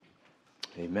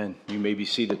Amen. You may be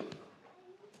seated.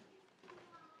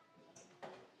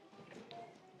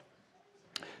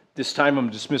 This time I'm going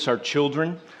to dismiss our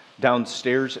children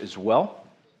downstairs as well.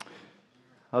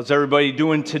 How's everybody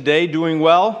doing today? Doing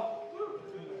well?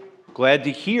 Glad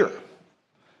to hear.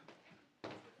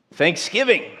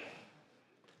 Thanksgiving.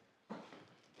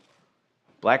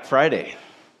 Black Friday.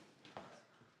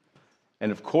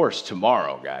 And of course,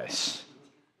 tomorrow, guys.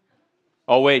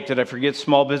 Oh, wait, did I forget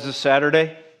Small Business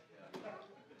Saturday?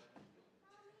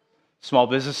 Small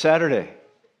Business Saturday.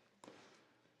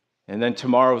 And then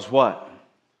tomorrow's what?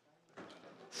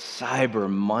 Cyber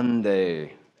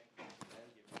Monday.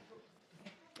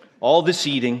 All this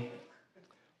eating,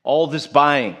 all this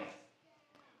buying,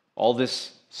 all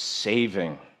this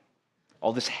saving,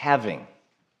 all this having.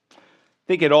 I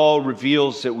think it all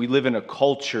reveals that we live in a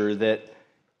culture that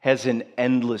has an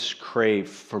endless crave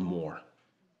for more.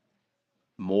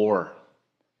 More.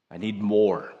 I need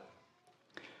more.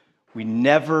 We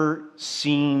never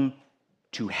seem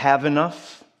to have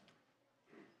enough.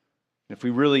 If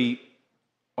we really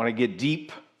want to get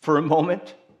deep for a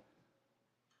moment,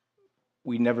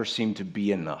 we never seem to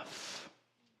be enough.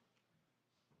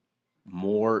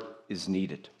 More is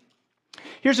needed.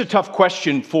 Here's a tough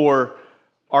question for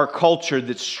our culture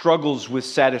that struggles with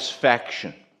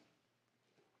satisfaction.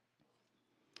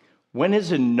 When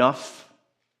is enough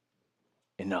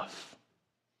enough?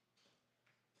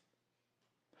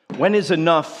 When is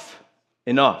enough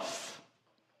enough?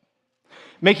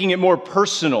 Making it more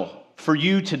personal for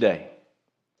you today.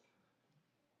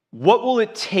 What will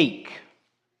it take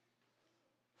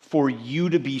for you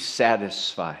to be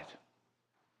satisfied?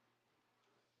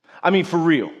 I mean, for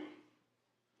real.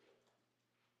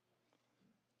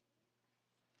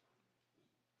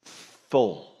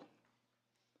 Full.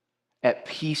 At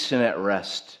peace and at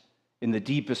rest in the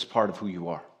deepest part of who you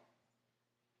are.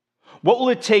 What will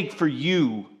it take for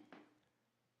you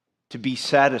to be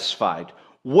satisfied?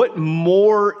 What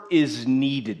more is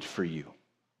needed for you?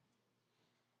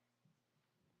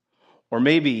 Or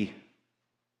maybe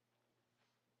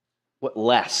what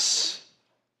less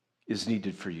is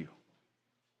needed for you?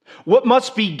 What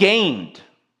must be gained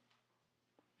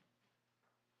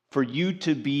for you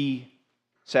to be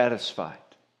satisfied?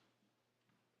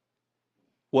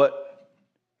 What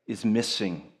is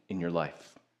missing in your life?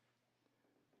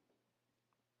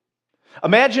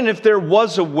 Imagine if there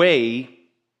was a way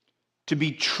to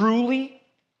be truly,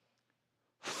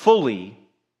 fully,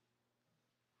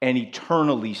 and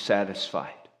eternally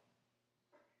satisfied.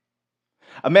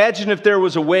 Imagine if there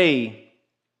was a way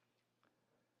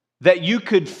that you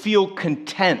could feel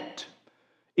content,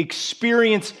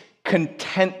 experience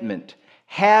contentment,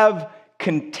 have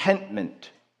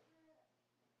contentment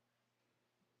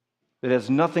that has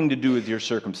nothing to do with your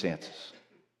circumstances.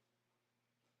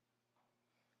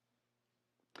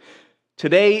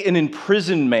 Today, an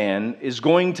imprisoned man is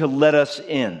going to let us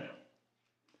in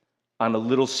on a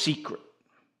little secret.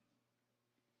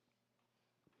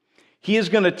 He is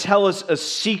going to tell us a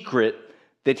secret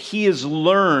that he has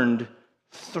learned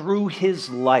through his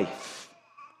life.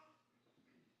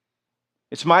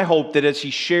 It's my hope that as he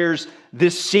shares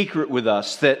this secret with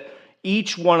us, that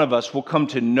each one of us will come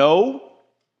to know,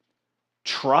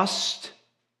 trust,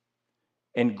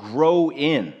 and grow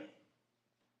in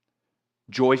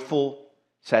joyful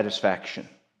satisfaction,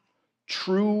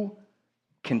 true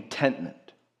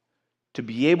contentment, to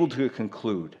be able to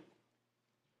conclude,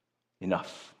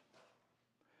 enough.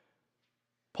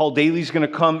 Paul Daly's going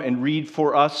to come and read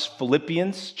for us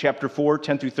Philippians chapter 4,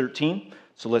 10 through 13.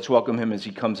 So let's welcome him as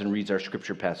he comes and reads our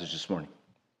scripture passage this morning.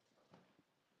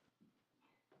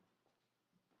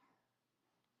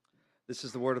 This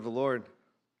is the word of the Lord.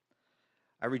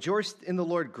 I rejoiced in the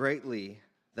Lord greatly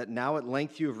that now at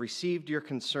length you have revived your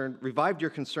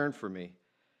concern for me.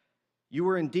 You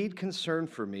were indeed concerned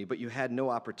for me, but you had no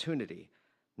opportunity.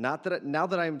 Not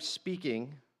that I'm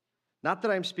speaking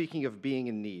of being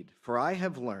in need, for I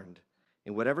have learned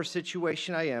in whatever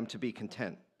situation I am to be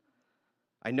content.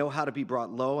 I know how to be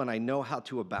brought low, and I know how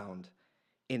to abound.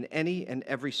 In any and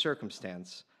every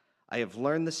circumstance, I have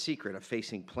learned the secret of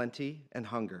facing plenty and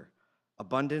hunger,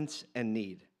 abundance and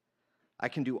need. I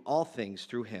can do all things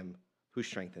through him who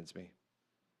strengthens me.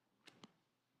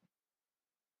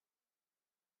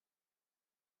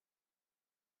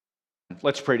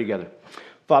 Let's pray together.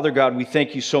 Father God, we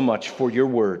thank you so much for your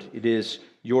word. It is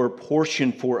your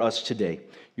portion for us today,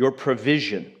 your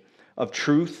provision of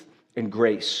truth and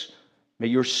grace. May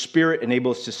your Spirit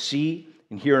enable us to see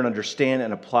and hear and understand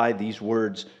and apply these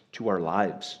words to our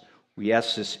lives. We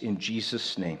ask this in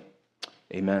Jesus' name.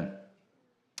 Amen.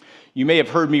 You may have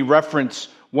heard me reference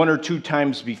one or two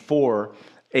times before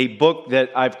a book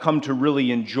that I've come to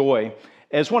really enjoy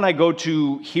as one I go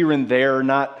to here and there,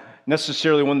 not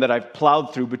necessarily one that I've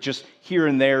plowed through, but just here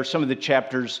and there. Some of the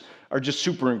chapters are just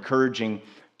super encouraging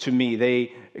to me.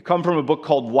 They come from a book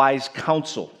called Wise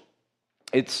Counsel.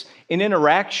 It's an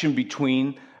interaction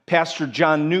between Pastor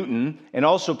John Newton and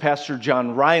also Pastor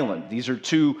John Ryland. These are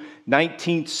two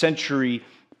 19th century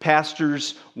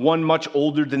pastors, one much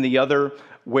older than the other,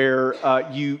 where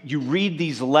you read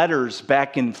these letters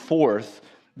back and forth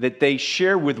that they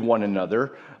share with one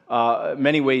another. In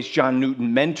many ways, John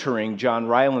Newton mentoring John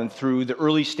Ryland through the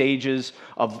early stages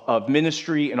of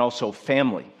ministry and also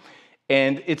family.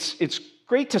 And it's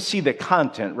great to see the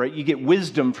content, right? You get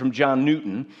wisdom from John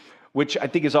Newton, which I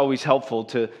think is always helpful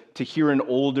to hear an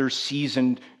older,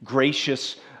 seasoned,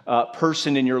 gracious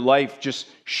person in your life just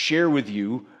share with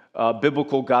you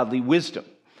biblical, godly wisdom.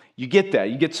 You get that.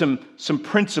 You get some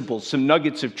principles, some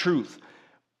nuggets of truth.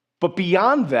 But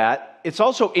beyond that, it's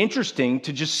also interesting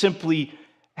to just simply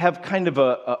have kind of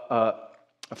a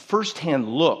firsthand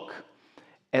look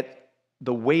at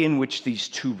the way in which these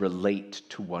two relate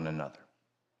to one another.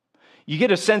 You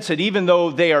get a sense that even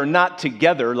though they are not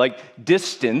together, like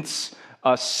distance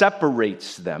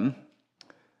separates them,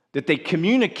 that they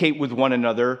communicate with one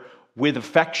another with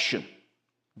affection.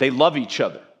 They love each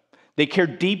other. They care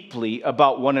deeply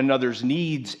about one another's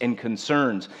needs and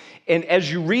concerns. And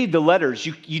as you read the letters,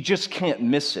 you just can't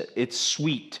miss it. It's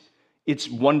sweet. It's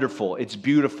wonderful. It's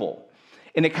beautiful.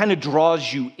 And it kind of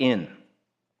draws you in.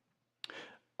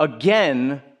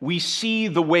 Again, we see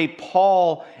the way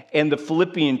Paul and the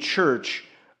Philippian church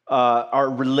are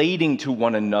relating to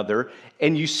one another.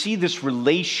 And you see this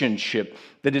relationship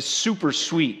that is super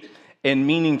sweet and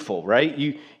meaningful, right?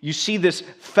 You see this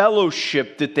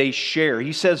fellowship that they share.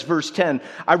 He says, verse 10,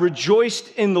 I rejoiced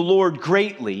in the Lord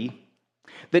greatly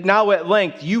that now at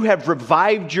length you have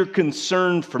revived your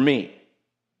concern for me.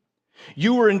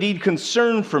 You were indeed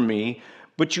concerned for me,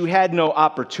 but you had no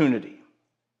opportunity.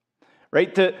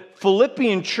 Right? The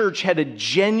Philippian church had a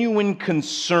genuine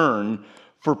concern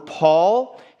for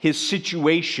Paul, his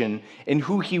situation, and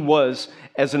who he was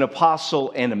as an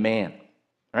apostle and a man.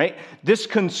 Right? This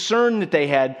concern that they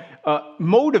had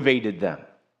motivated them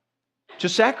to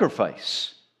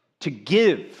sacrifice, to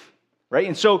give. Right?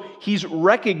 And so he's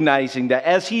recognizing that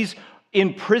as he's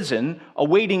in prison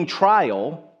awaiting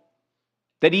trial,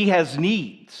 that he has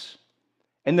needs.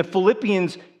 And the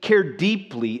Philippians care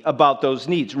deeply about those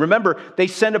needs. Remember, they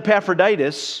sent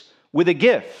Epaphroditus with a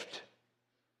gift.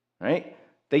 Right?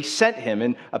 They sent him,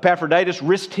 and Epaphroditus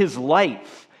risked his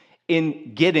life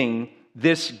in getting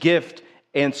this gift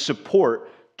and support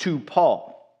to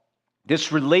Paul.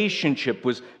 This relationship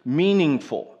was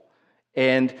meaningful.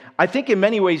 And I think in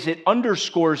many ways it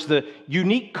underscores the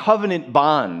unique covenant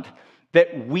bond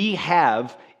that we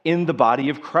have in the body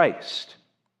of Christ.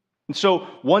 And so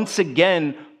once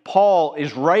again, Paul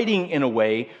is writing in a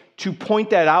way to point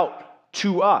that out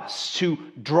to us, to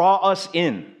draw us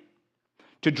in,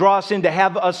 to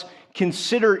have us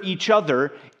consider each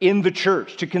other in the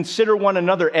church, to consider one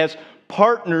another as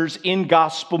partners in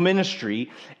gospel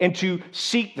ministry, and to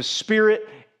seek the Spirit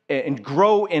and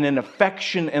grow in an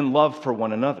affection and love for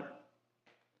one another.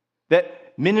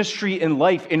 That ministry and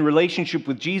life in relationship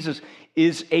with Jesus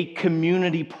is a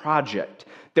community project,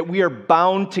 that we are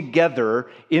bound together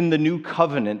in the new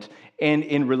covenant and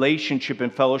in relationship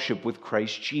and fellowship with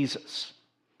Christ Jesus.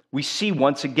 We see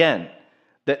once again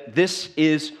that this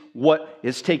is what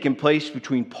has taken place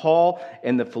between Paul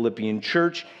and the Philippian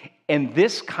church, and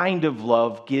this kind of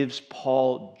love gives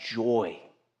Paul joy.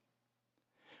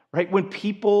 Right? When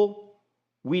people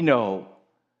we know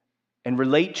and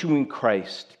relate to in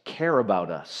Christ care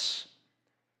about us,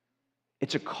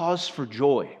 it's a cause for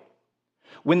joy.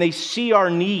 When they see our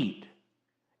need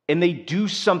and they do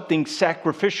something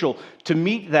sacrificial to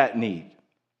meet that need,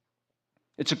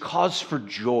 it's a cause for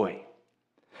joy.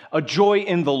 A joy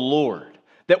in the Lord.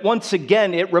 That once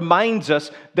again, it reminds us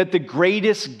that the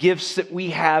greatest gifts that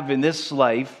we have in this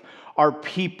life are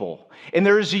people. And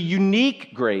there is a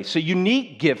unique grace, a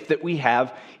unique gift that we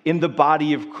have in the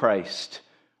body of Christ.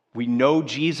 We know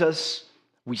Jesus,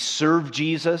 we serve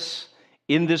Jesus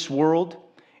in this world.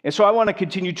 And so I want to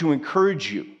continue to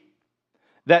encourage you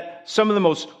that some of the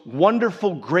most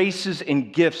wonderful graces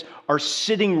and gifts are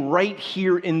sitting right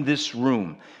here in this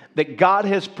room that God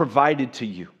has provided to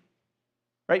you.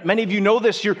 Right? Many of you know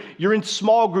this. You're in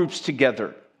small groups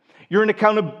together. You're in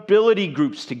accountability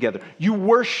groups together. You're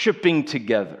worshiping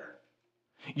together.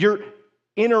 You're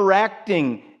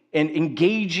interacting and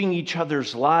engaging each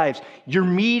other's lives. You're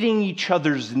meeting each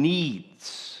other's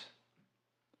needs.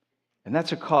 And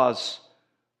that's a cause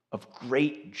of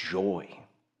great joy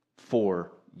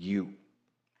for you.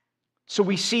 So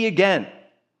we see again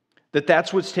that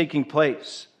that's what's taking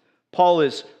place. Paul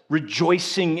is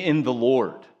rejoicing in the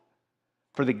Lord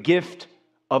for the gift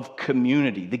of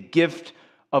community, the gift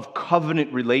of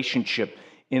covenant relationship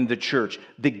in the church,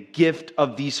 the gift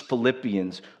of these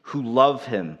Philippians who love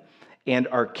him and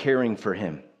are caring for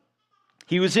him.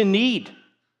 He was in need,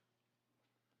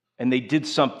 and they did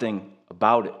something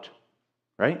about it,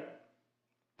 right?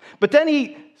 But then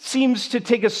he seems to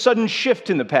take a sudden shift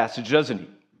in the passage, doesn't he?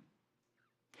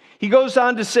 He goes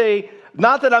on to say,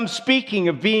 not that I'm speaking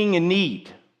of being in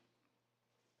need.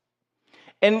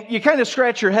 And you kind of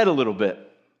scratch your head a little bit.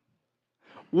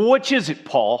 Which is it,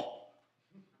 Paul?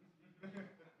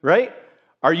 Right?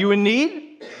 Are you in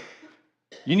need?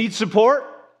 You need support?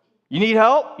 You need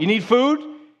help? You need food?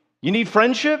 You need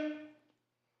friendship?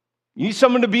 You need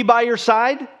someone to be by your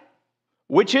side?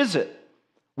 Which is it?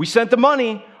 We sent the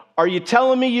money. Are you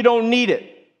telling me you don't need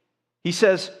it? He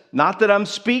says, not that I'm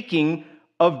speaking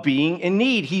of being in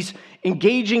need. He's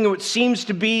engaging in what seems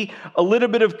to be a little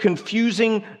bit of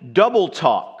confusing double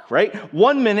talk, right?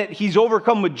 One minute he's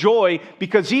overcome with joy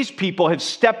because these people have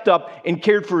stepped up and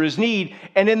cared for his need.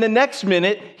 And in the next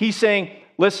minute, he's saying,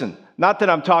 listen, not that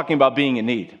I'm talking about being in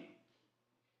need.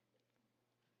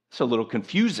 It's a little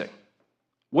confusing.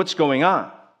 What's going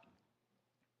on?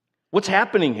 What's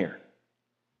happening here?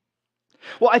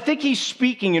 Well, I think he's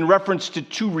speaking in reference to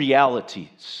two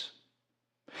realities.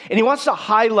 And he wants to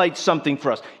highlight something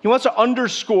for us. He wants to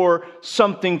underscore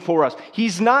something for us.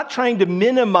 He's not trying to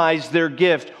minimize their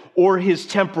gift or his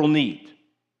temporal need.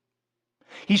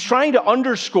 He's trying to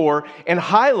underscore and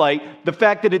highlight the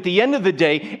fact that at the end of the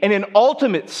day, in an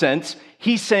ultimate sense,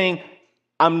 he's saying,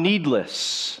 I'm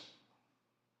needless.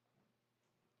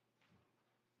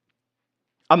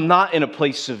 I'm not in a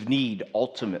place of need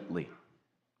ultimately.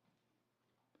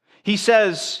 He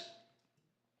says,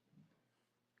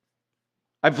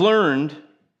 I've learned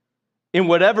in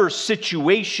whatever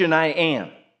situation I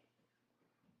am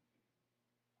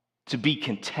to be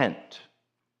content.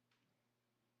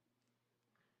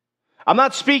 I'm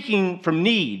not speaking from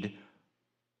need.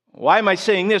 Why am I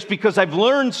saying this? Because I've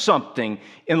learned something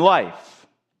in life.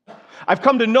 I've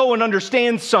come to know and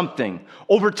understand something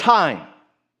over time.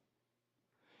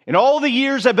 In all the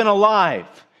years I've been alive,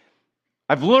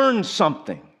 I've learned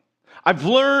something. I've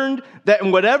learned that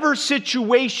in whatever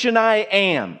situation I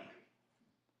am,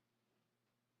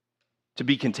 to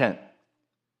be content.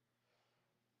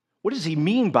 What does he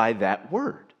mean by that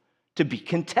word? To be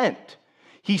content.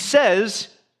 He says,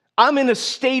 I'm in a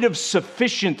state of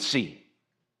sufficiency.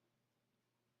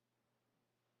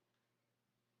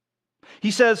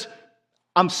 He says,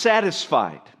 I'm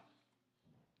satisfied.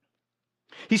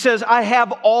 He says, I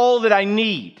have all that I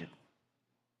need.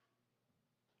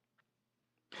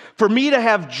 For me to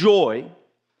have joy,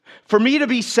 for me to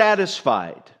be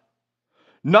satisfied,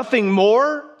 nothing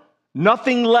more,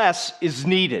 nothing less is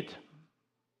needed.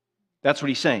 That's what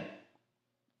he's saying.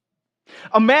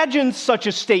 Imagine such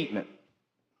a statement,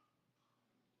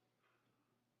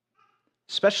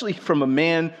 especially from a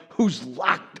man who's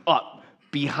locked up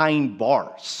behind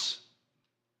bars.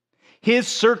 His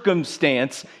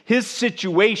circumstance, his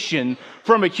situation,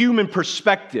 from a human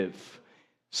perspective,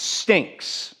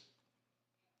 stinks.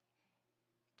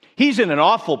 He's in an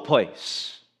awful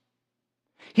place.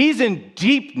 He's in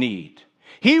deep need.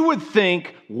 He would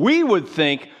think, we would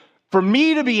think, for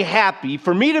me to be happy,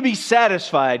 for me to be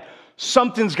satisfied,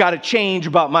 something's got to change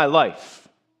about my life.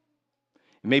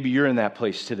 Maybe you're in that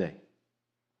place today.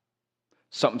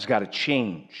 Something's got to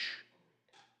change.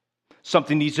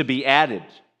 Something needs to be added.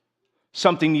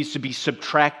 Something needs to be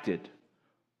subtracted.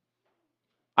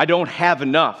 I don't have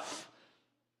enough.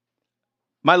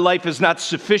 My life is not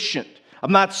sufficient.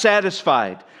 I'm not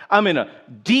satisfied. I'm in a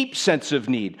deep sense of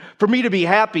need. For me to be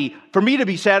happy, for me to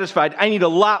be satisfied, I need a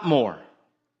lot more.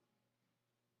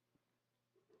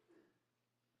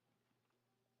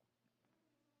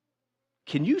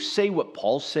 Can you say what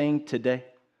Paul's saying today?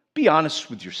 Be honest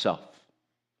with yourself.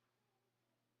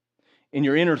 In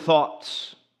your inner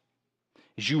thoughts,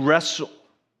 as you wrestle,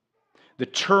 the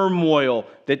turmoil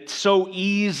that so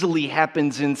easily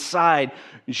happens inside,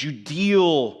 as you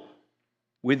deal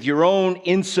with your own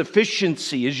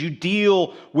insufficiency, as you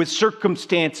deal with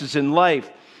circumstances in life,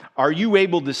 are you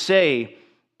able to say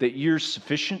that you're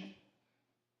sufficient?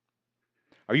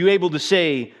 Are you able to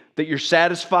say that you're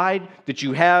satisfied, that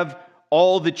you have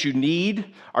all that you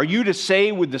need? Are you to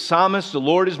say with the psalmist, the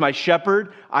Lord is my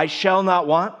shepherd, I shall not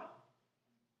want?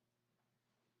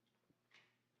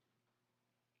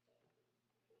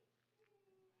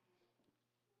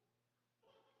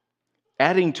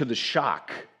 Adding to the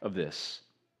shock of this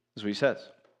is what he says.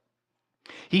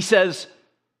 He says,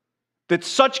 that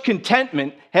such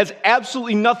contentment has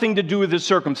absolutely nothing to do with his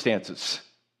circumstances.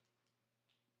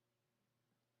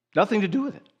 Nothing to do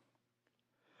with it.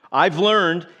 I've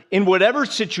learned in whatever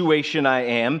situation I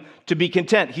am to be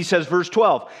content. He says, verse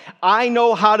 12, I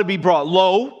know how to be brought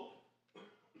low,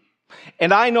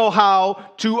 and I know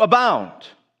how to abound.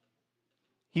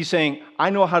 He's saying, I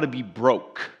know how to be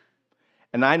broke,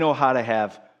 and I know how to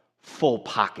have full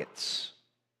pockets.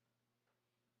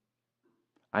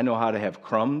 I know how to have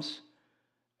crumbs,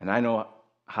 and I know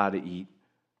how to eat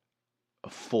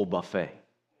a full buffet.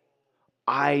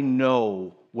 I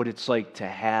know what it's like to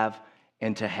have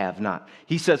and to have not.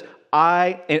 He says,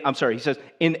 he says,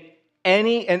 in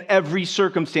any and every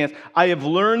circumstance, I have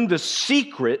learned the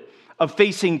secret of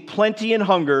facing plenty and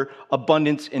hunger,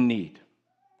 abundance and need.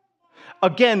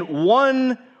 Again,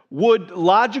 one would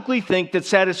logically think that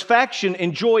satisfaction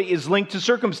and joy is linked to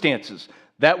circumstances.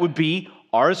 That would be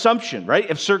our assumption, right?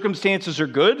 If circumstances are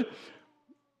good,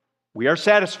 we are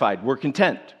satisfied, we're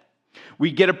content.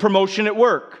 We get a promotion at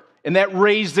work, and that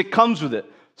raise that comes with it.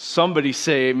 Somebody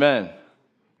say amen.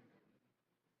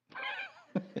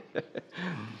 I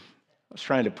was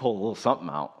trying to pull a little something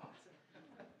out.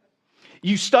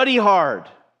 You study hard.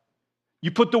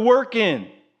 You put the work in.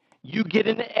 You get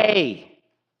an A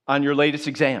on your latest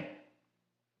exam.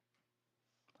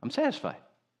 I'm satisfied.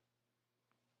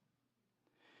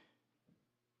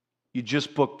 You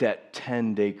just booked that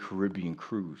 10-day Caribbean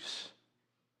cruise.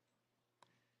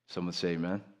 Someone say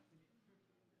amen.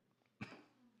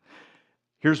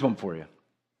 Here's one for you.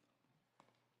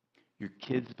 Your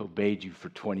kids obeyed you for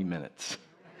 20 minutes.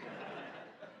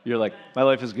 You're like, my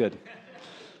life is good.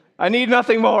 I need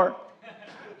nothing more.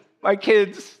 My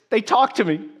kids, they talk to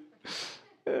me.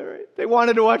 They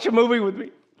wanted to watch a movie with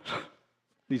me.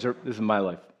 This is my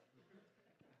life.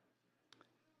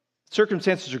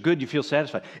 Circumstances are good, you feel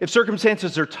satisfied. If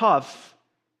circumstances are tough,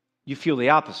 you feel the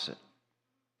opposite.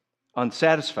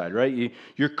 Unsatisfied, right?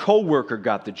 Your coworker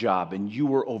got the job and you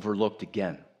were overlooked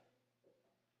again.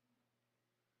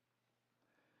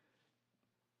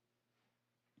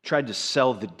 Tried to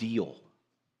sell the deal.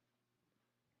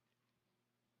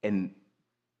 And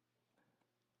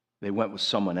they went with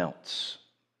someone else.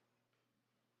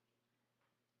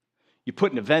 You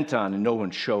put an event on and no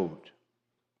one showed.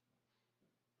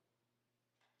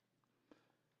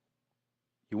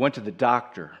 You went to the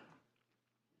doctor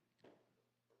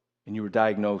and you were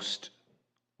diagnosed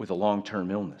with a long-term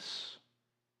illness.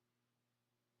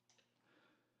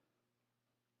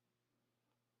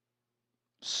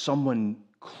 Someone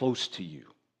close to you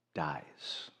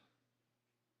dies.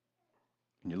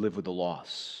 And you live with the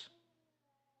loss.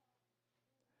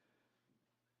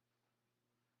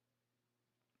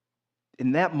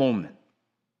 In that moment,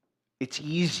 it's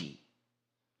easy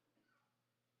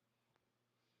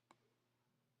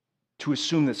to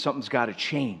assume that something's got to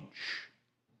change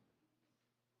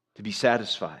to be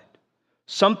satisfied.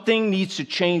 Something needs to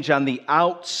change on the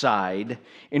outside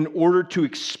in order to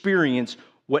experience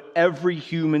what every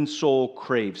human soul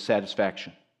craves,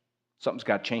 satisfaction. Something's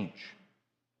got to change.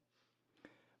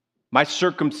 My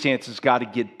circumstances got to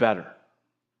get better.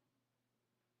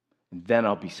 And then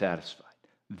I'll be satisfied.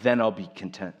 Then I'll be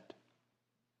content.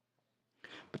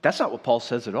 But that's not what Paul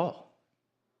says at all.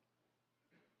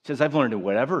 He says, I've learned in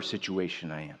whatever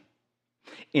situation I am,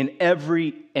 in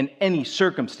every and any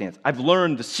circumstance, I've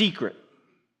learned the secret.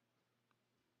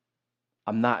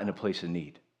 I'm not in a place of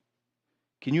need.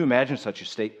 Can you imagine such a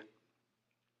statement?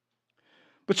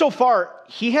 But so far,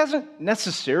 he hasn't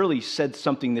necessarily said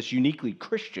something that's uniquely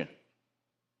Christian.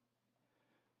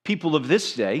 People of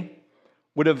this day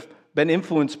would have been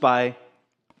influenced by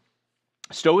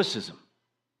Stoicism.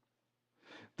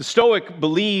 The Stoic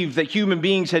believed that human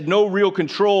beings had no real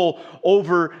control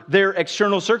over their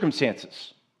external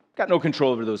circumstances. Got no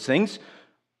control over those things.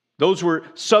 Those were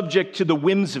subject to the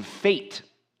whims of fate.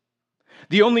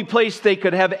 The only place they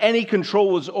could have any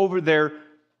control was over their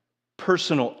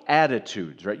personal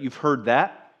attitudes, right? You've heard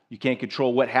that. You can't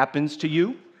control what happens to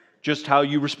you, just how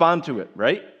you respond to it,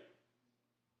 right?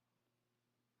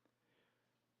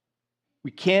 We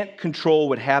can't control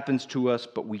what happens to us,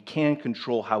 but we can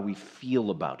control how we feel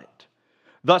about it.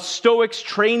 Thus, Stoics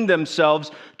trained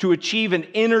themselves to achieve an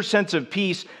inner sense of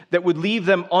peace that would leave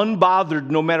them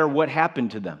unbothered no matter what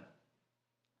happened to them.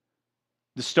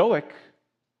 The Stoic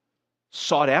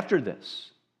sought after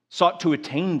this, sought to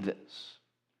attain this.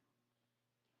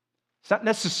 It's not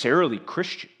necessarily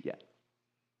Christian yet.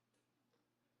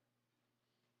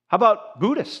 How about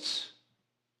Buddhists?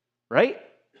 Right?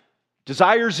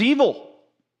 Desire's evil.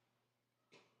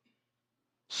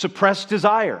 Suppress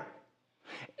desire.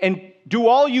 And do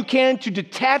all you can to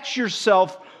detach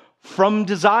yourself from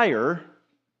desire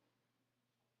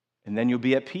and then you'll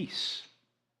be at peace.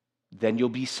 Then you'll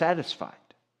be satisfied.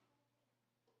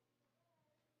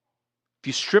 If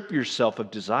you strip yourself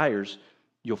of desires,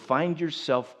 you'll find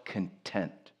yourself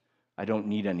content. I don't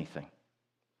need anything.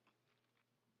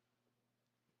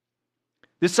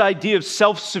 This idea of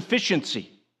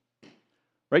self-sufficiency,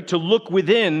 right? To look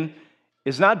within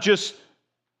is not just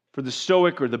for the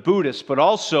Stoic or the Buddhist, but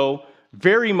also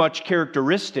very much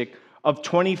characteristic of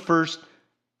 21st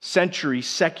century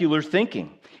secular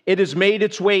thinking. It has made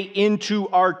its way into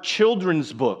our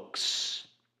children's books.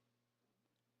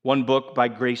 One book by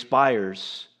Grace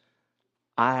Byers,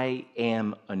 I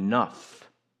Am Enough.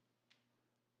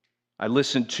 I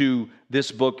listened to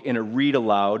this book in a read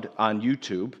aloud on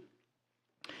YouTube,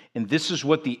 and this is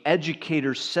what the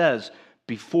educator says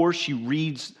before she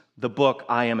reads the book,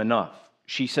 I Am Enough.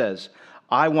 She says,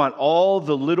 I want all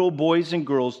the little boys and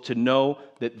girls to know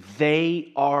that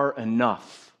they are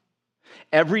enough.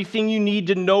 Everything you need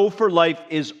to know for life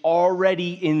is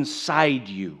already inside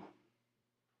you.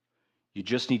 You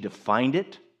just need to find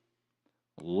it,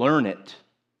 learn it,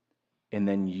 and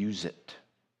then use it.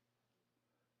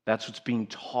 That's what's being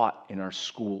taught in our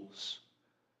schools.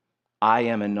 I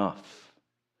am enough.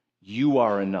 You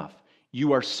are enough.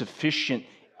 You are sufficient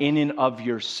in and of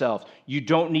yourself. You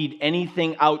don't need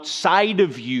anything outside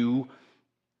of you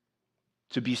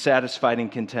to be satisfied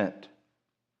and content.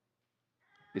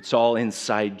 It's all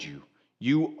inside you.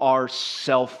 You are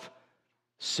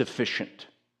self-sufficient.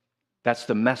 That's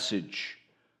the message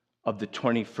of the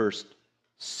 21st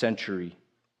century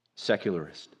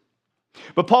secularist.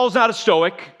 But Paul's not a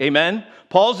Stoic, amen?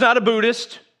 Paul's not a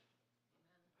Buddhist.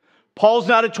 Paul's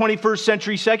not a 21st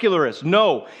century secularist.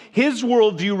 No, his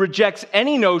worldview rejects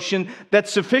any notion that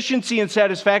sufficiency and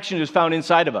satisfaction is found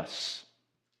inside of us.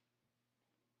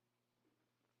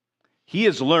 He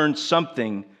has learned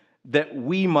something that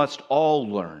we must all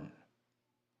learn,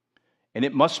 and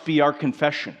it must be our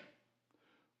confession.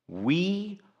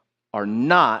 We are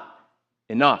not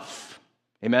enough.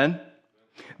 Amen?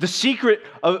 The secret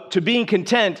to being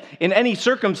content in any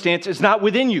circumstance is not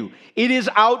within you. It is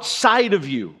outside of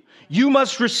you. You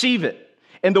must receive it.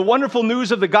 And the wonderful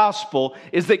news of the gospel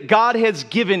is that God has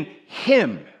given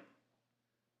him.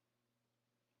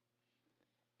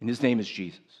 And his name is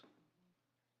Jesus.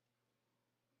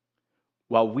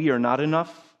 While we are not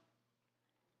enough,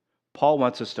 Paul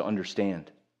wants us to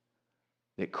understand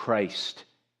that Christ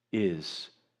is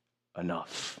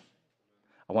enough.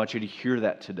 I want you to hear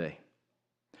that today.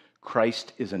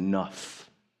 Christ is enough.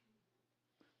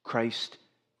 Christ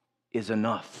is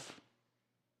enough.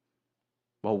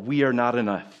 While we are not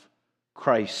enough,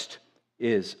 Christ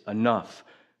is enough.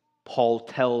 Paul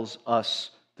tells us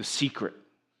the secret.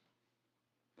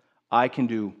 I can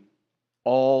do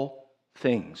all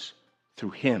things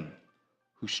through him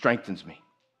who strengthens me.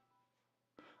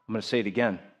 I'm going to say it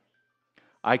again.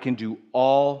 I can do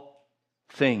all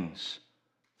things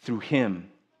through him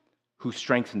who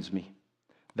strengthens me.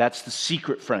 That's the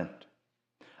secret, friend.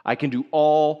 I can do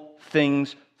all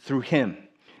things through him.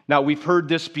 Now, we've heard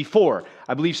this before.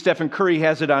 I believe Stephen Curry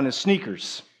has it on his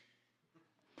sneakers.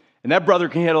 And that brother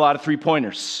can hit a lot of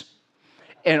three-pointers.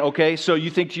 And okay, so you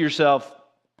think to yourself,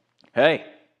 hey,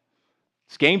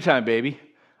 it's game time, baby.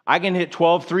 I can hit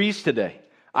 12 threes today.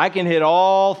 I can hit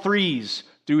all threes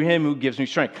through him who gives me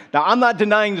strength. Now, I'm not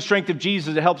denying the strength of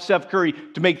Jesus to help Steph Curry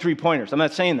to make three-pointers. I'm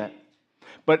not saying that.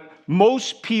 But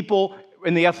most people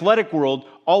in the athletic world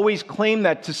always claim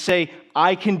that to say,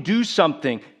 I can do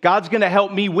something. God's going to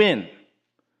help me win.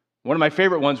 One of my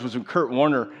favorite ones was when Kurt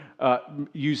Warner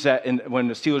used that when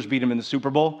the Steelers beat him in the Super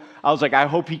Bowl. I was like, I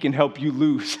hope he can help you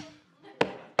lose.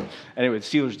 Anyway, the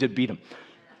Steelers did beat him.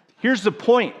 Here's the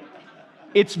point.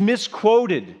 It's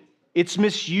misquoted. It's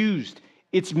misused.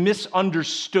 It's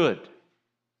misunderstood.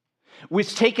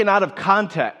 It's taken out of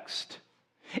context.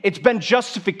 It's been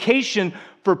justification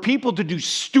for people to do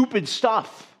stupid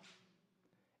stuff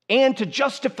and to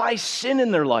justify sin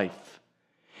in their life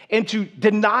and to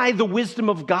deny the wisdom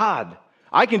of God.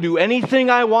 I can do anything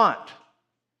I want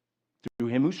through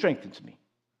him who strengthens me.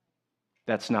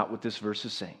 That's not what this verse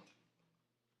is saying.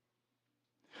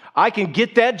 I can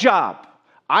get that job.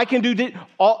 I can do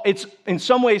all. It's in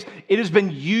some ways it has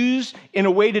been used in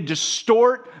a way to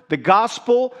distort the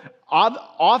gospel.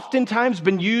 Oftentimes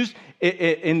been used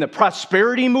in the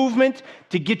prosperity movement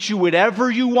to get you whatever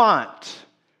you want,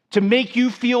 to make you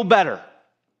feel better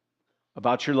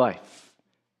about your life.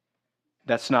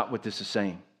 That's not what this is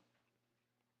saying.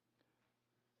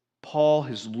 Paul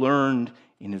has learned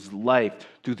in his life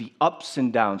through the ups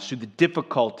and downs, through the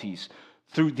difficulties,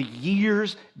 through the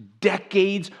years,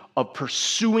 decades of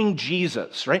pursuing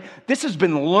Jesus, right? This has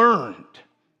been learned.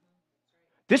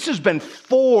 This has been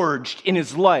forged in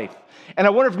his life. And I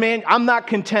wonder if, man, I'm not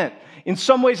content. In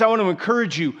some ways, I want to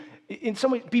encourage you. In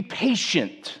some ways, be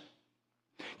patient.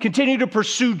 Continue to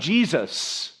pursue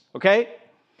Jesus, okay?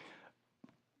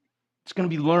 It's going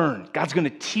to be learned. God's going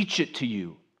to teach it to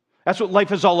you. That's what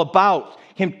life is all about.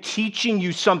 Him teaching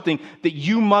you something that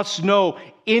you must know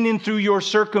in and through your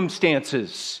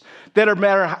circumstances. That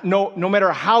no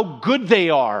matter how good they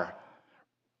are,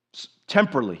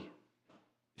 temporally,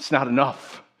 it's not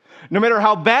enough. No matter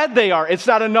how bad they are, it's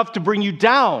not enough to bring you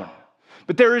down.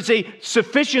 But there is a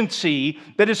sufficiency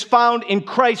that is found in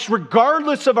Christ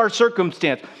regardless of our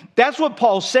circumstance. That's what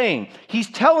Paul's saying. He's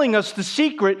telling us the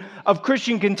secret of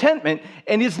Christian contentment,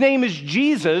 and his name is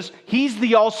Jesus. He's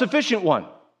the all-sufficient one.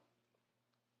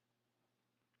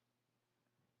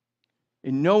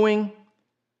 In knowing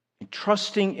and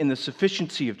trusting in the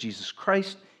sufficiency of Jesus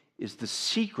Christ is the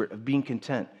secret of being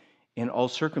content in all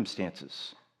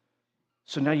circumstances.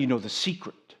 So now you know the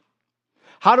secret.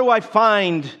 How do I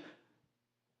find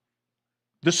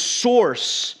the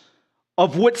source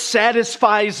of what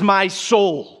satisfies my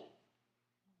soul?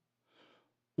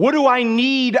 What do I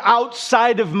need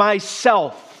outside of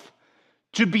myself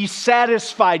to be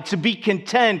satisfied, to be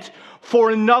content,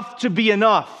 for enough to be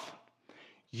enough?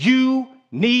 You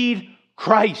need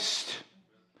Christ.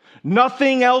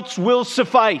 Nothing else will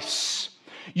suffice.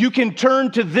 You can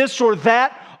turn to this or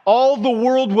that. All the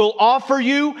world will offer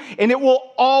you, and it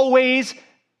will always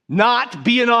not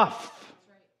be enough.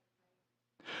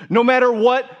 No matter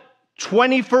what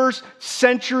 21st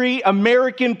century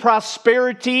American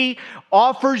prosperity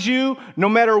offers you, no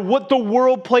matter what the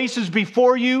world places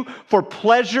before you for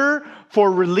pleasure,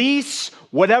 for release,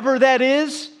 whatever that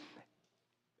is,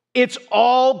 it's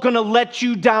all going to let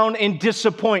you down and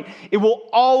disappoint. It will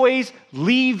always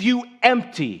leave you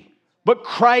empty. But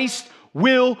Christ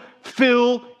will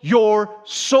fill your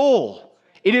soul.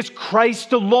 It is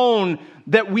Christ alone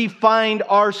that we find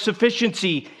our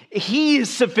sufficiency. He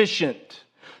is sufficient.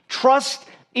 Trust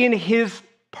in his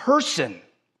person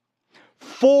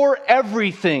for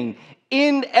everything,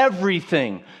 in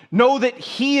everything. Know that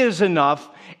he is enough.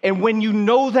 And when you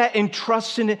know that and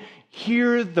trust in it,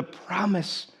 hear the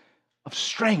promise of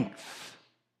strength.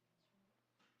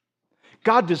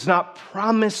 God does not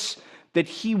promise that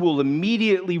he will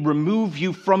immediately remove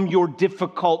you from your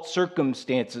difficult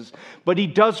circumstances, but he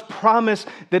does promise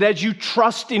that as you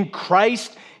trust in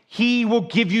Christ, he will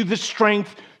give you the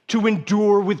strength to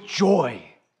endure with joy.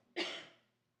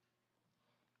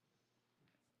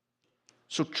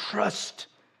 So trust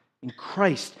in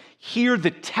Christ. Hear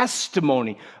the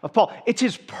testimony of Paul. It's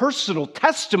his personal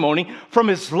testimony from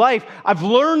his life. I've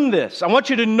learned this. I want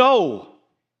you to know.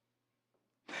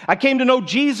 I came to know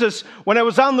Jesus when I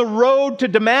was on the road to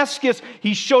Damascus.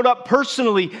 He showed up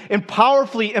personally and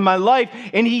powerfully in my life,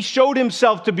 and he showed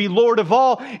himself to be Lord of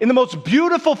all in the most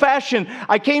beautiful fashion.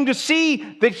 I came to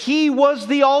see that he was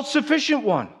the all-sufficient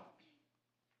one.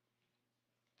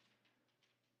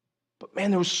 But man,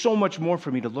 there was so much more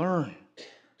for me to learn.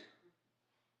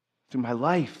 Through my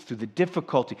life, through the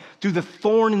difficulty, through the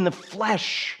thorn in the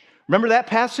flesh. Remember that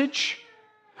passage?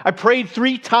 I prayed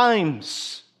 3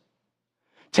 times.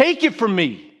 Take it from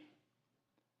me.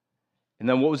 And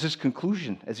then what was his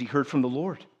conclusion as he heard from the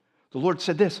Lord? The Lord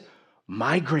said this,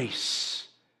 my grace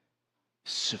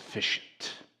is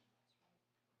sufficient.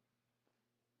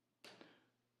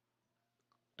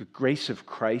 The grace of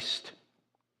Christ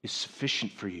is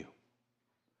sufficient for you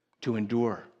to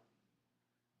endure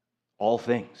all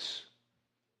things.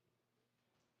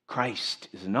 Christ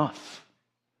is enough.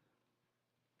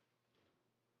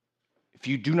 If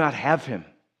you do not have him,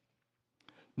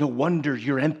 no wonder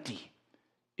you're empty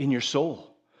in your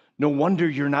soul. No wonder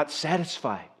you're not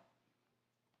satisfied.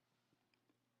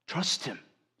 Trust him,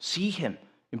 see him,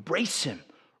 embrace him,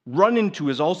 run into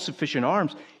his all-sufficient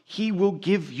arms. He will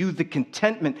give you the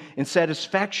contentment and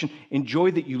satisfaction and joy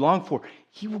that you long for.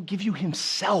 He will give you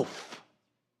himself.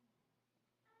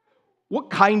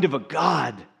 What kind of a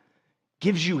God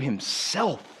gives you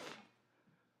himself?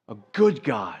 A good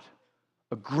God,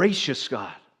 a gracious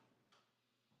God.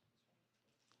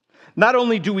 Not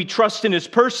only do we trust in his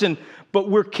person, but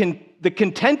the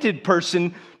contented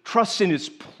person trusts in his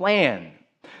plan.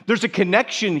 There's a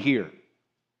connection here.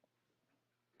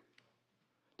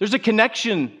 There's a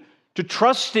connection to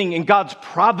trusting in God's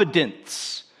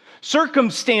providence.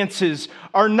 Circumstances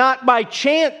are not by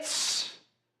chance.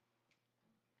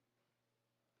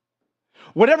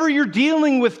 Whatever you're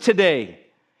dealing with today,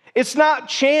 it's not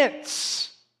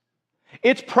chance.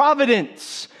 It's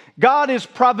providence. God is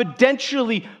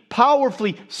providentially,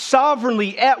 powerfully,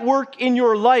 sovereignly at work in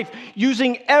your life,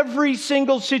 using every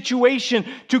single situation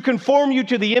to conform you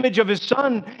to the image of His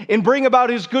Son and bring about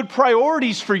His good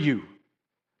priorities for you.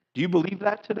 Do you believe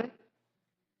that today?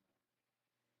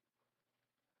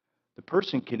 The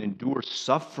person can endure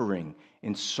suffering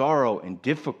and sorrow and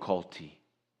difficulty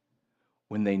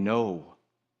when they know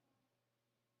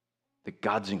that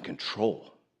God's in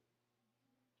control,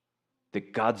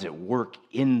 that God's at work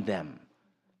in them,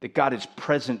 that God is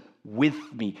present with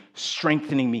me,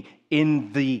 strengthening me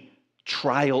in the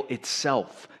trial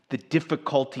itself, the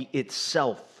difficulty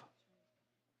itself.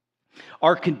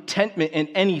 Our contentment in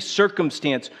any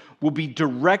circumstance will be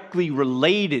directly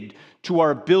related to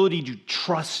our ability to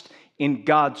trust in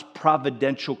God's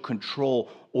providential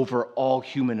control over all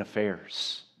human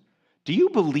affairs. Do you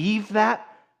believe that?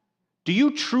 Do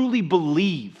you truly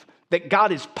believe that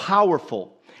God is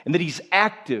powerful and that He's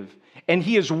active and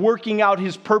He is working out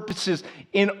His purposes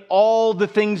in all the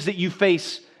things that you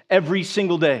face every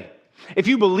single day? If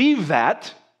you believe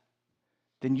that,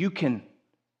 then you can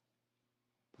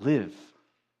live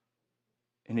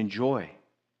and enjoy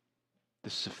the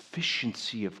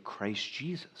sufficiency of Christ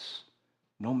Jesus,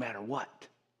 no matter what.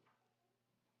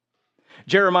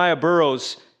 Jeremiah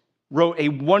Burroughs wrote a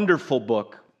wonderful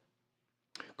book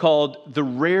called The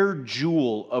Rare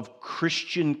Jewel of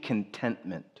Christian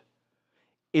Contentment.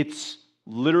 It's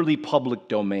literally public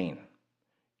domain.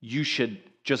 You should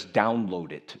just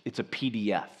download it. It's a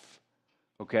PDF,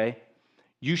 okay?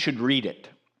 You should read it,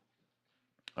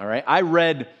 all right? I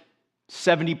read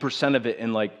 70% of it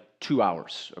in like 2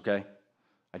 hours, okay?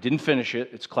 I didn't finish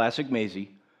it. It's classic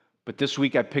Maisie. But this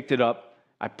week I picked it up,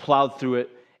 I plowed through it,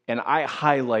 and I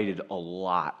highlighted a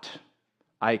lot.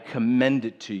 I commend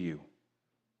it to you.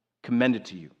 Commend it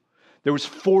to you. There was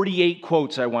 48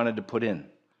 quotes I wanted to put in.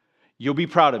 You'll be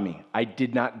proud of me. I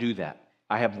did not do that.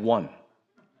 I have one.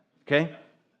 Okay?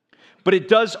 But it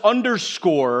does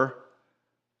underscore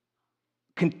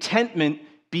contentment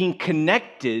being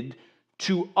connected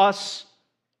to us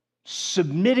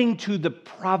submitting to the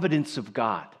providence of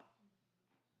God.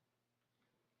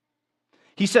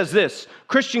 He says this: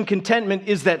 Christian contentment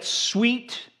is that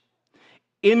sweet,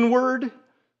 inward,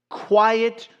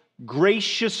 quiet,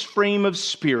 gracious frame of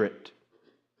spirit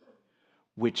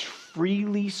which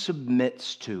freely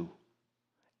submits to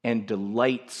and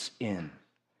delights in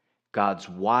God's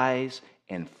wise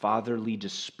and fatherly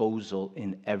disposal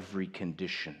in every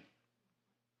condition.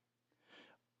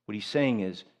 What he's saying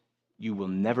is, you will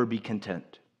never be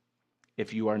content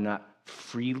if you are not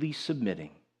freely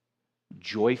submitting,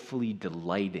 joyfully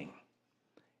delighting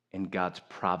in God's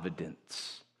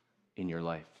providence in your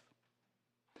life.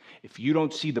 If you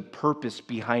don't see the purpose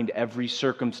behind every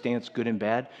circumstance, good and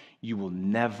bad, you will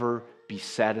never be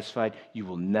satisfied. You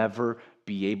will never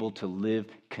be able to live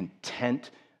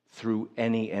content through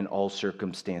any and all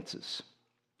circumstances.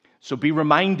 So be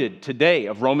reminded today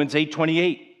of Romans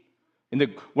 8:28.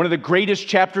 In one of the greatest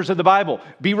chapters of the Bible,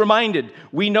 be reminded,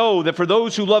 we know that for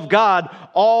those who love God,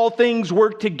 all things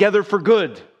work together for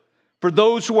good, for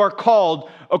those who are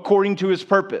called according to His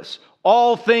purpose.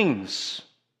 All things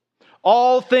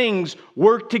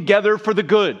work together for the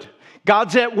good.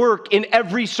 God's at work in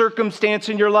every circumstance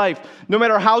in your life. No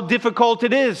matter how difficult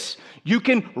it is, you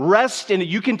can rest in it.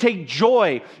 You can take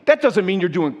joy. That doesn't mean you're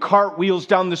doing cartwheels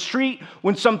down the street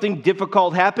when something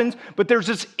difficult happens, but there's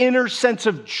this inner sense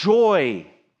of joy,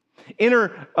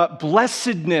 inner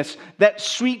blessedness, that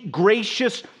sweet,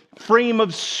 gracious frame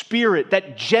of spirit,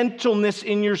 that gentleness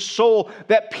in your soul,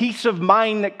 that peace of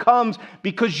mind that comes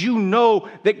because you know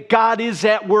that God is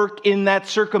at work in that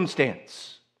circumstance.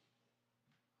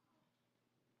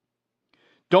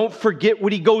 Don't forget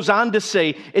what he goes on to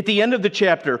say at the end of the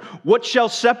chapter. What shall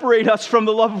separate us from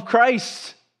the love of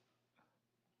Christ?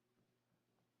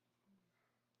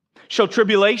 Shall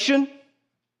tribulation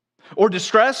or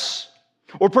distress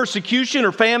or persecution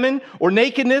or famine or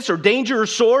nakedness or danger or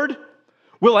sword?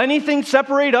 Will anything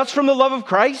separate us from the love of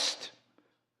Christ?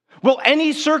 Will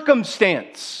any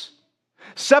circumstance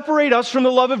separate us from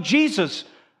the love of Jesus,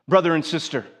 brother and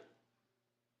sister?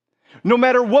 No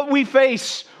matter what we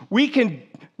face, we can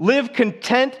live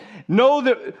content, know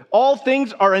that all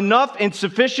things are enough and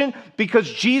sufficient because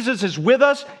Jesus is with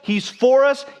us, He's for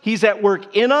us, He's at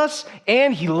work in us,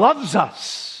 and He loves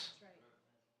us.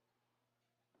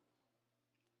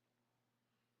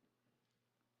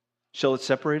 Shall it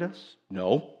separate us?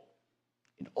 No,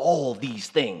 In all these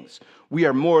things, we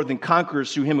are more than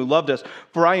conquerors through him who loved us.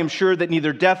 For I am sure that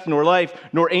neither death nor life,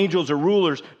 nor angels or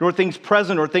rulers, nor things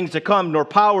present or things to come, nor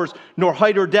powers, nor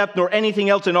height or depth, nor anything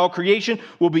else in all creation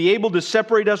will be able to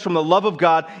separate us from the love of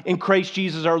God in Christ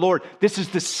Jesus our Lord. This is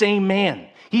the same man.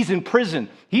 He's in prison.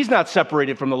 He's not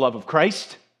separated from the love of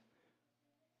Christ.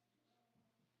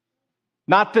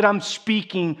 Not that I'm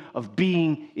speaking of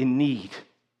being in need.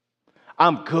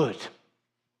 I'm good.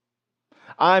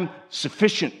 I'm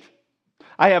sufficient.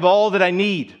 I have all that I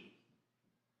need.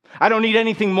 I don't need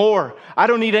anything more. I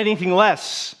don't need anything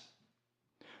less.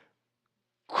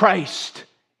 Christ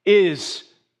is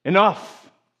enough.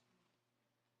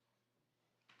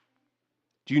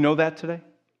 Do you know that today?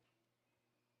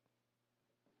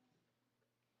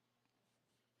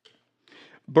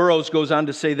 Burroughs goes on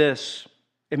to say this,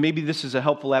 and maybe this is a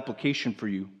helpful application for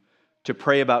you to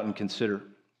pray about and consider.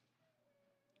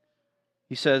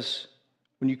 He says,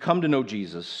 when you come to know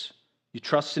Jesus, you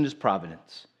trust in his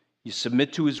providence, you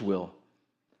submit to his will,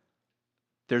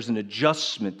 there's an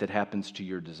adjustment that happens to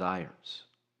your desires.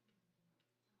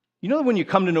 You know that when you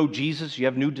come to know Jesus, you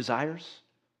have new desires?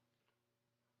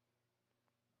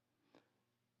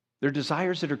 They're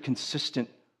desires that are consistent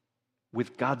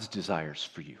with God's desires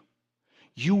for you.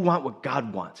 You want what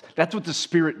God wants. That's what the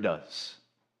Spirit does.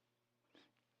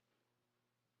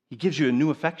 He gives you a new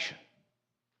affection.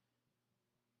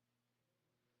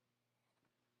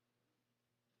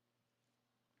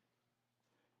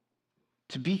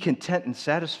 To be content and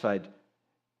satisfied,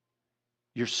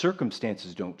 your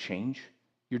circumstances don't change.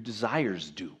 Your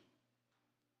desires do.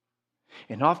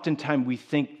 And oftentimes we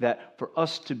think that for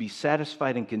us to be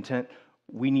satisfied and content,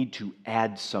 we need to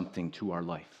add something to our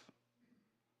life.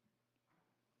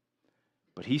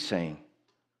 But he's saying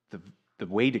the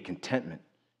way to contentment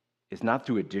is not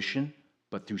through addition,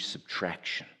 but through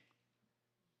subtraction.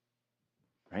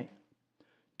 Right?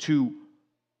 To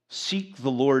seek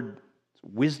the Lord's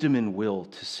wisdom and will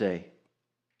to say,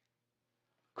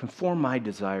 conform my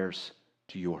desires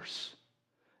to yours.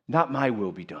 Not my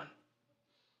will be done,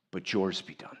 but yours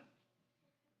be done.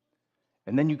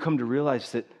 And then you come to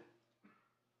realize that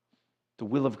the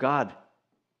will of God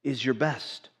is your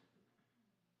best.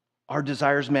 Our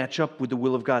desires match up with the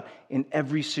will of God in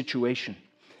every situation.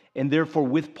 And therefore,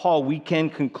 with Paul, we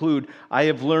can conclude, I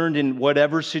have learned in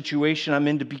whatever situation I'm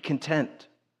in to be content.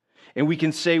 And we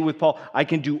can say with Paul, I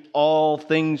can do all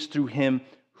things through him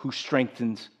who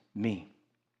strengthens me.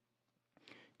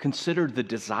 Consider the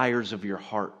desires of your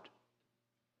heart.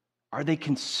 Are they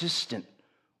consistent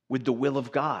with the will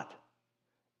of God?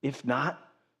 If not,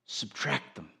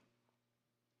 subtract them.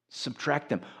 Subtract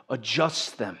them.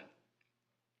 Adjust them.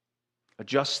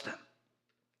 Adjust them.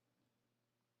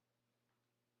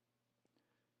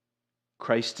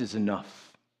 Christ is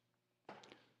enough.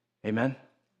 Amen?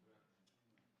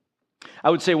 I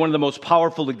would say one of the most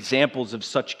powerful examples of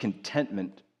such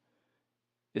contentment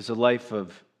is the life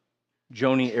of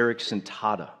Joni Eareckson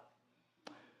Tada.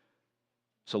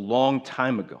 It's a long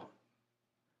time ago.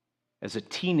 As a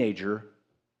teenager,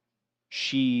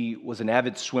 she was an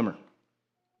avid swimmer.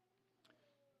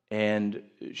 And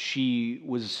she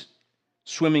was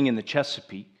swimming in the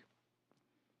Chesapeake.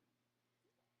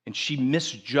 And she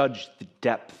misjudged the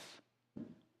depth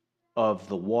of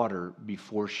the water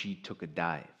before she took a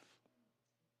dive.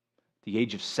 At the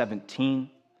age of 17,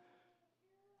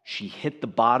 she hit the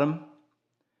bottom,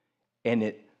 and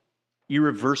it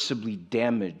irreversibly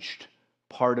damaged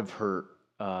part of her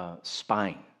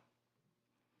spine.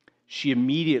 She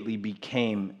immediately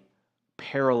became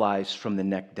paralyzed from the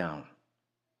neck down.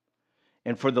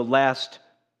 And for the last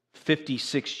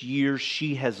 56 years,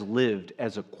 she has lived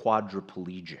as a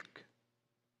quadriplegic.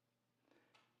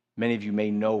 Many of you may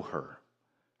know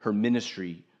her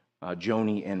ministry,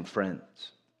 Joni and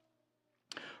Friends.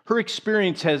 Her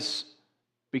experience has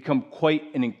become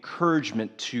quite an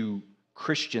encouragement to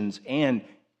Christians and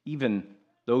even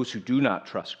those who do not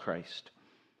trust Christ.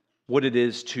 What it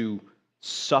is to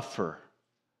suffer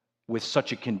with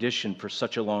such a condition for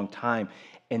such a long time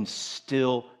and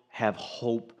still have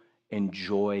hope and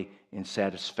joy and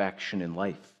satisfaction in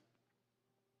life.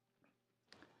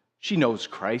 She knows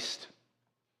Christ.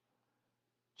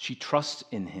 She trusts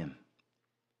in him.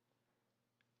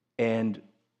 And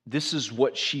this is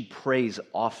what she prays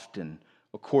often,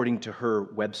 according to her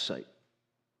website.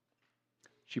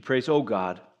 She prays, "Oh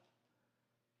God,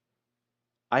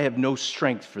 I have no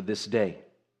strength for this day.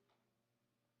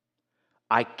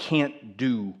 I can't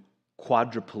do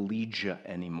quadriplegia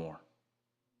anymore.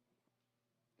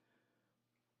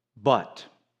 But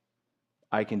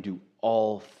I can do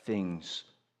all things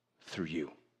through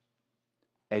you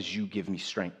as you give me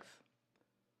strength.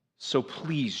 So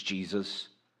please, Jesus,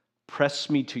 Press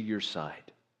me to your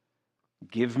side.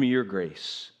 Give me your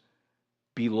grace.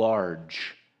 Be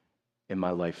large in my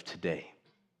life today.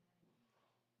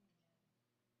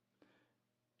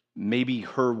 Maybe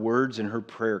her words and her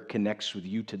prayer connects with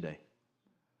you today.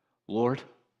 Lord,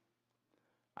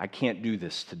 I can't do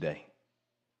this today.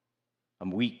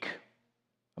 I'm weak.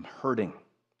 I'm hurting.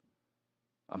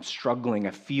 I'm struggling.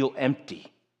 I feel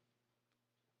empty.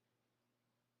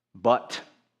 But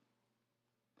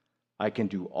I can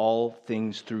do all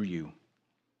things through you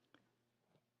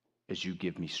as you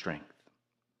give me strength.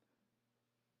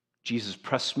 Jesus,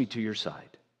 press me to your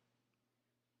side.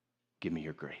 Give me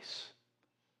your grace.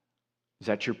 Is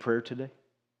that your prayer today?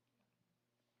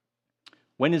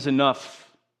 When is enough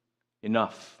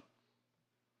enough?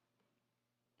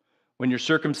 When your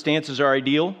circumstances are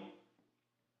ideal?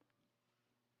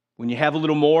 When you have a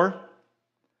little more?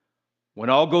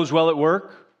 When all goes well at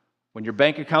work? When your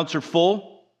bank accounts are full?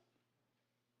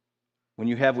 When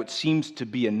you have what seems to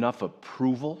be enough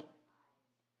approval?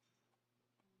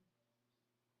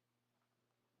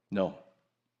 No,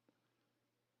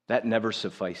 that never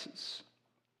suffices.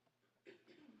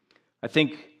 I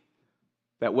think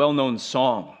that well-known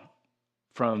song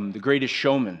from The Greatest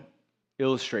Showman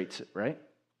illustrates it, right?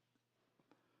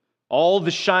 All the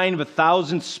shine of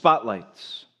 1,000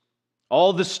 spotlights,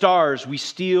 all the stars we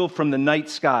steal from the night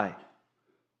sky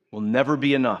will never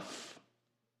be enough.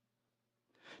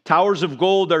 Towers of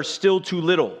gold are still too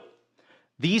little.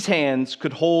 These hands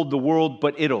could hold the world,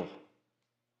 but it'll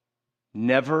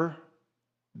never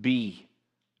be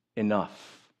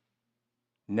enough.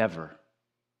 Never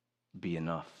be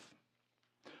enough.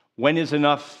 When is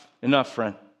enough enough,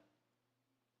 friend?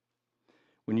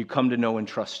 When you come to know and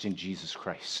trust in Jesus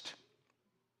Christ.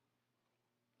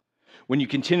 When you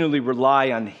continually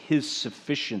rely on His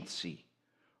sufficiency,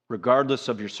 regardless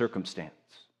of your circumstance.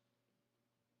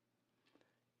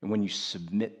 And when you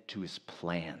submit to His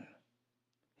plan,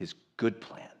 His good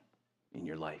plan in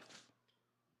your life.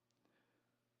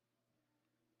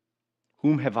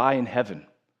 Whom have I in heaven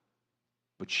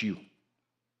but you?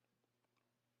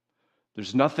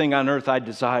 There's nothing on earth I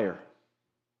desire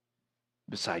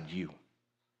beside you.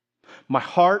 My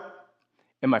heart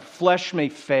and my flesh may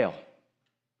fail,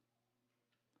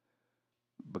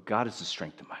 but God is the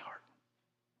strength of my heart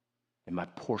and my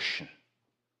portion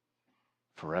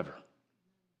forever.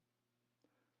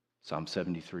 Psalm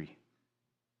 73.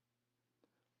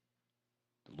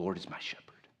 The Lord is my shepherd.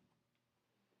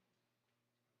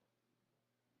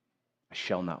 I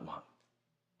shall not want.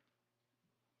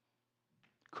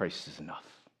 Christ is enough.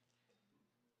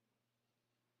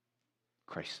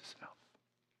 Christ is enough.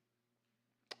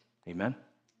 Amen?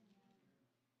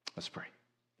 Let's pray.